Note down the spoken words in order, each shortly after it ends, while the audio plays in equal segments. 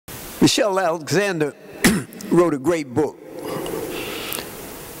Michelle Alexander wrote a great book.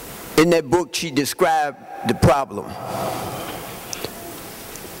 In that book, she described the problem.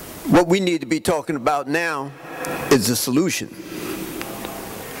 What we need to be talking about now is the solution.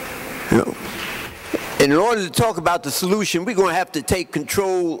 You know, and in order to talk about the solution, we're going to have to take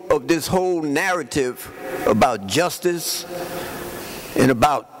control of this whole narrative about justice and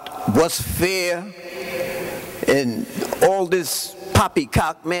about what's fair and all this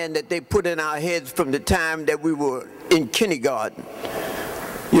poppycock, man, that they put in our heads from the time that we were in kindergarten.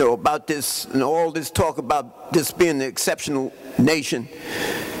 You know, about this, and all this talk about this being an exceptional nation.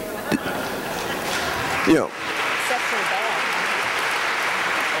 You know,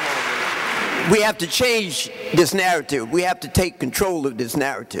 we have to change this narrative. We have to take control of this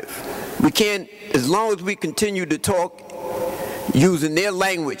narrative. We can't, as long as we continue to talk using their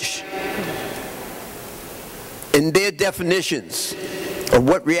language and their definitions of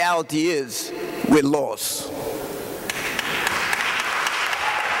what reality is, we're lost.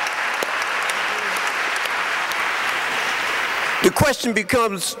 The question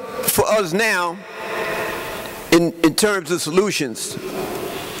becomes for us now, in terms of solutions,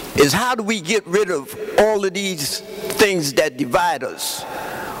 is how do we get rid of all of these things that divide us,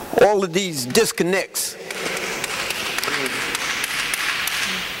 all of these disconnects?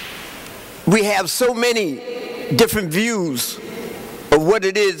 We have so many different views of what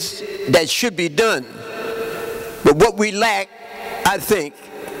it is that should be done, but what we lack, I think,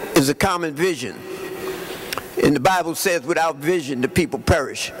 is a common vision. And the Bible says, without vision, the people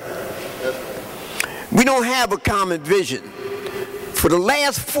perish. We don't have a common vision. For the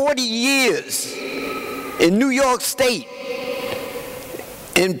last 40 years in New York State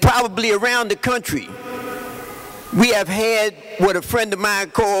and probably around the country, we have had what a friend of mine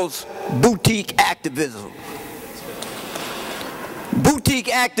calls boutique activism. Boutique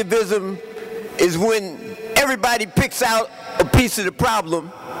activism is when everybody picks out a piece of the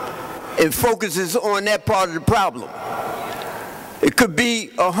problem and focuses on that part of the problem. It could be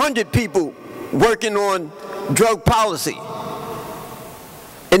 100 people working on drug policy,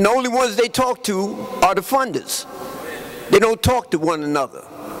 and the only ones they talk to are the funders. They don't talk to one another.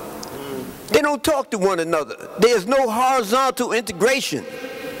 They don't talk to one another. There's no horizontal integration.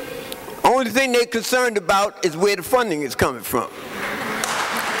 Only thing they're concerned about is where the funding is coming from.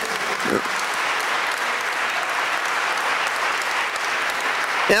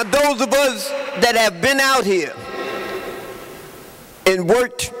 Now, those of us that have been out here and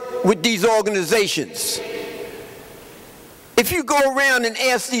worked with these organizations, if you go around and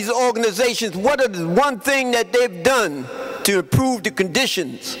ask these organizations what is the one thing that they've done to improve the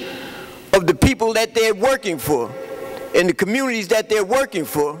conditions of the people that they're working for and the communities that they're working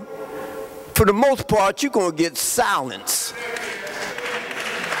for the most part, you're going to get silence.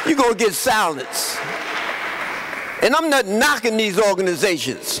 You're going to get silence. And I'm not knocking these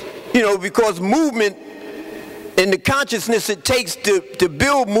organizations, you know, because movement and the consciousness it takes to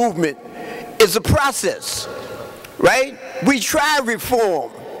build movement is a process, right? We try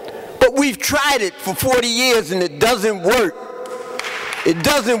reform, but we've tried it for 40 years and it doesn't work. It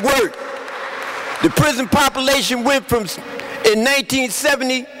doesn't work. The prison population went from, in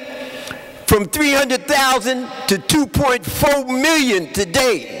 1970, from 300,000 to 2.4 million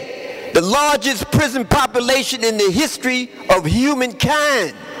today. The largest prison population in the history of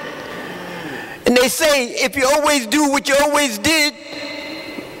humankind. And they say, if you always do what you always did,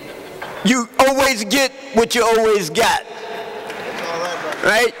 you always get what you always got.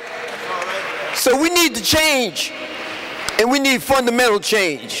 Right? So we need to change, and we need fundamental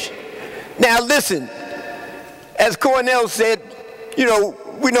change. Now listen, as Cornel said, you know,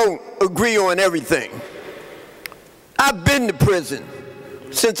 we don't agree on everything. I've been to prison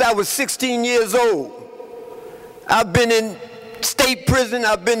since I was 16 years old. I've been in state prison,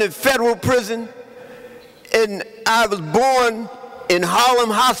 I've been in federal prison, and I was born in Harlem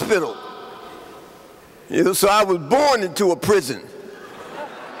Hospital. You know, so I was born into a prison.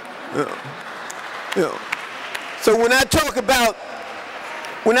 You know. So when I talk about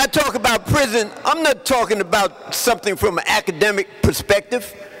prison, I'm not talking about something from an academic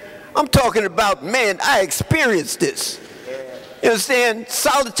perspective. I'm talking about, man, I experienced this. You understand?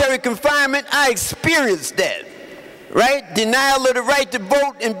 Solitary confinement, I experienced that, right? Denial of the right to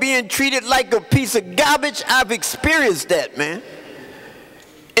vote and being treated like a piece of garbage, I've experienced that, man.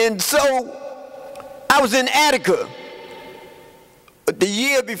 And so, I was in Attica the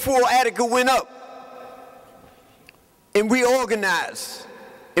year before Attica went up. And we organized,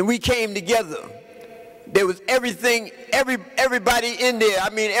 and we came together. There was everything, everybody in there. I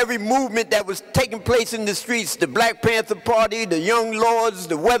mean, every movement that was taking place in the streets, the Black Panther Party, the Young Lords,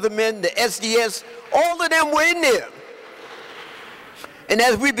 the Weathermen, the SDS, all of them were in there. And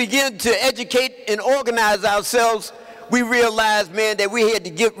as we began to educate and organize ourselves, we realized, man, that we had to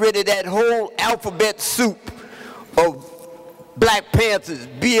get rid of that whole alphabet soup of Black Panthers,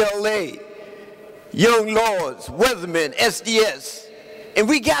 BLA, Young Lords, Weathermen, SDS. And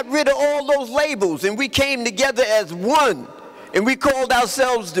we got rid of all those labels, and we came together as one, and we called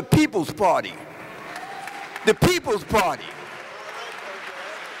ourselves the People's Party. The People's Party.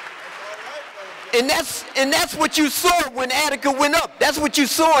 And that's what you saw when Attica went up. That's what you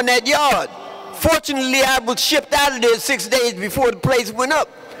saw in that yard. Fortunately, I was shipped out of there 6 days before the place went up.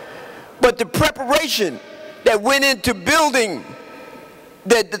 But the preparation that went into building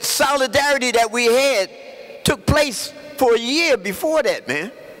the solidarity that we had took place for a year before that,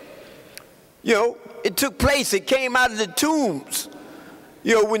 man. You know, it took place, it came out of the tombs.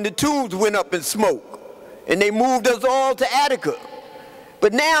 You know, when the tombs went up in smoke, and they moved us all to Attica.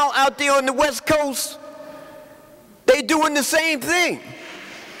 But now, out there on the West Coast, they doing the same thing.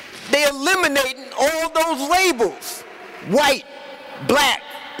 They eliminating all those labels. White, black,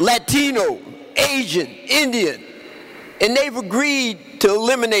 Latino, Asian, Indian. And they've agreed to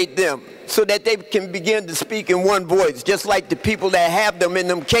eliminate them so that they can begin to speak in one voice, just like the people that have them in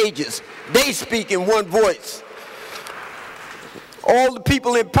them cages. They speak in one voice. All the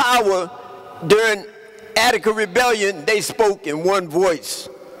people in power during Attica Rebellion, they spoke in one voice,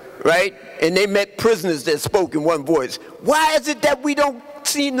 right? And they met prisoners that spoke in one voice. Why is it that we don't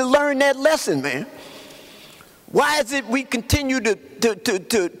seem to learn that lesson, man? Why is it we continue to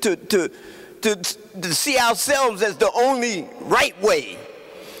see ourselves as the only right way?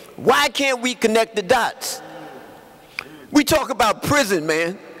 Why can't we connect the dots? We talk about prison,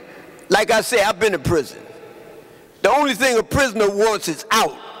 man. Like I say, I've been in prison. The only thing a prisoner wants is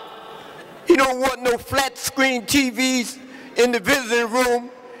out. He don't want no flat screen TVs in the visiting room.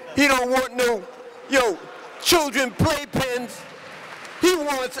 He don't want no, children playpens. He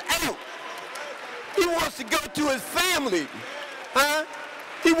wants out. He wants to go to his family, huh?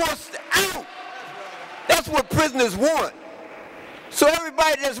 He wants out. That's what prisoners want. So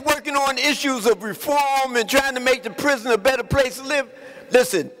everybody that's working on issues of reform and trying to make the prison a better place to live,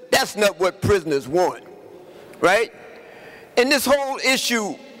 listen, that's not what prisoners want, right? And this whole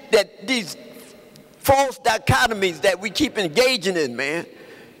issue that these false dichotomies that we keep engaging in, man,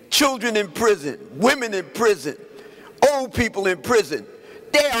 children in prison, women in prison, old people in prison,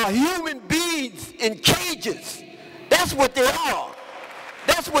 they are human beings in cages. That's what they are.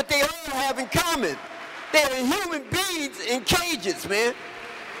 That's what they all have in common. They are human beings in cages, man.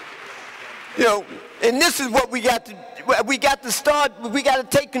 You know, and this is what we got to start, we got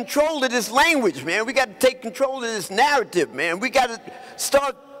to take control of this language, man. We got to take control of this narrative, man. We got to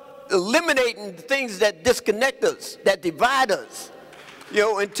start eliminating the things that disconnect us, that divide us. You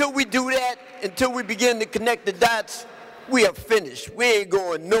know, until we do that, until we begin to connect the dots, we are finished. We ain't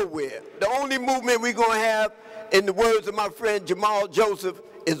going nowhere. The only movement we're going to have, in the words of my friend Jamal Joseph,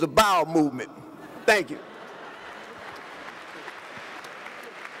 is a bowel movement. Thank you.